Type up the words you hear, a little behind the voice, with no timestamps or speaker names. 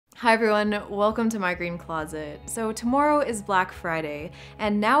Hi everyone, welcome to my green closet. So tomorrow is Black Friday,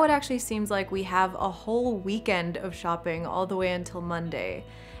 and now it actually seems like we have a whole weekend of shopping all the way until Monday.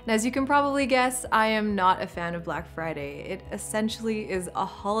 And as you can probably guess, I am not a fan of Black Friday. It essentially is a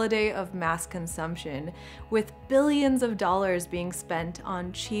holiday of mass consumption, with billions of dollars being spent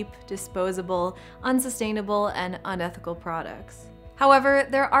on cheap, disposable, unsustainable, and unethical products. However,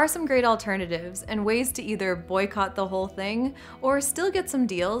 there are some great alternatives and ways to either boycott the whole thing or still get some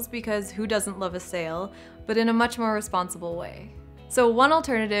deals, because who doesn't love a sale, but in a much more responsible way. So one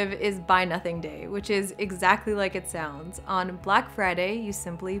alternative is Buy Nothing Day, which is exactly like it sounds. On Black Friday, you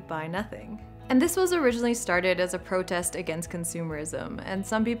simply buy nothing. And this was originally started as a protest against consumerism, and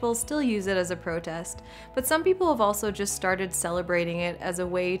some people still use it as a protest, but some people have also just started celebrating it as a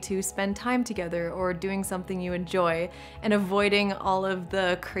way to spend time together or doing something you enjoy and avoiding all of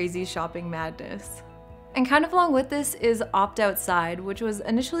the crazy shopping madness. And kind of along with this is Opt Outside, which was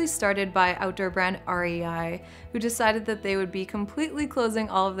initially started by outdoor brand REI, who decided that they would be completely closing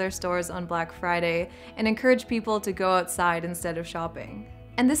all of their stores on Black Friday and encourage people to go outside instead of shopping.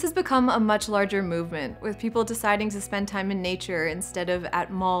 And this has become a much larger movement, with people deciding to spend time in nature instead of at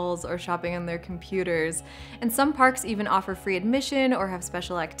malls or shopping on their computers. And some parks even offer free admission or have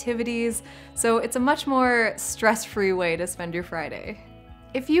special activities, so it's a much more stress-free way to spend your Friday.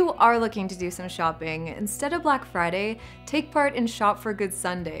 If you are looking to do some shopping, instead of Black Friday, take part in Shop for Good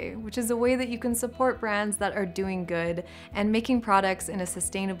Sunday, which is a way that you can support brands that are doing good and making products in a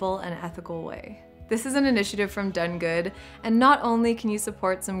sustainable and ethical way. This is an initiative from Done Good, and not only can you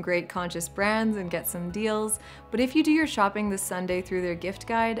support some great conscious brands and get some deals, but if you do your shopping this Sunday through their gift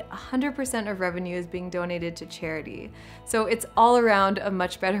guide, 100% of revenue is being donated to charity. So it's all around a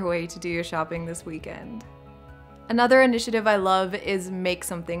much better way to do your shopping this weekend. Another initiative I love is Make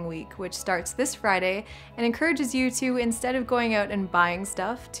Something Week, which starts this Friday and encourages you to, instead of going out and buying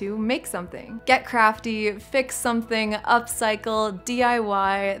stuff, to make something. Get crafty, fix something, upcycle,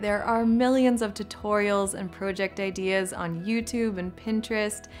 DIY. There are millions of tutorials and project ideas on YouTube and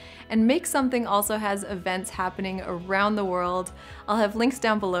Pinterest, and Make Something also has events happening around the world. I'll have links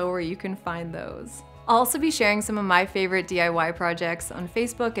down below where you can find those. I'll also be sharing some of my favorite DIY projects on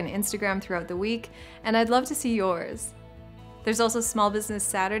Facebook and Instagram throughout the week, and I'd love to see yours. There's also Small Business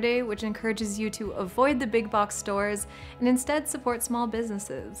Saturday, which encourages you to avoid the big box stores and instead support small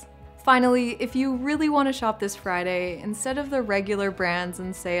businesses. Finally, if you really want to shop this Friday, instead of the regular brands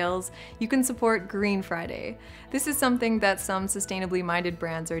and sales, you can support Green Friday. This is something that some sustainably minded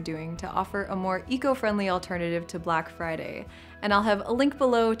brands are doing to offer a more eco-friendly alternative to Black Friday, and I'll have a link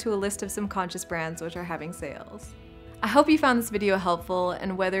below to a list of some conscious brands which are having sales. I hope you found this video helpful,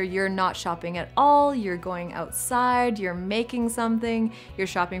 and whether you're not shopping at all, you're going outside, you're making something, you're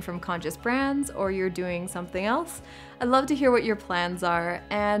shopping from conscious brands, or you're doing something else, I'd love to hear what your plans are,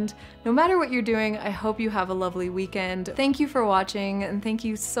 and no matter what you're doing, I hope you have a lovely weekend. Thank you for watching, and thank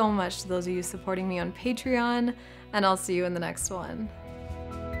you so much to those of you supporting me on Patreon, and I'll see you in the next one.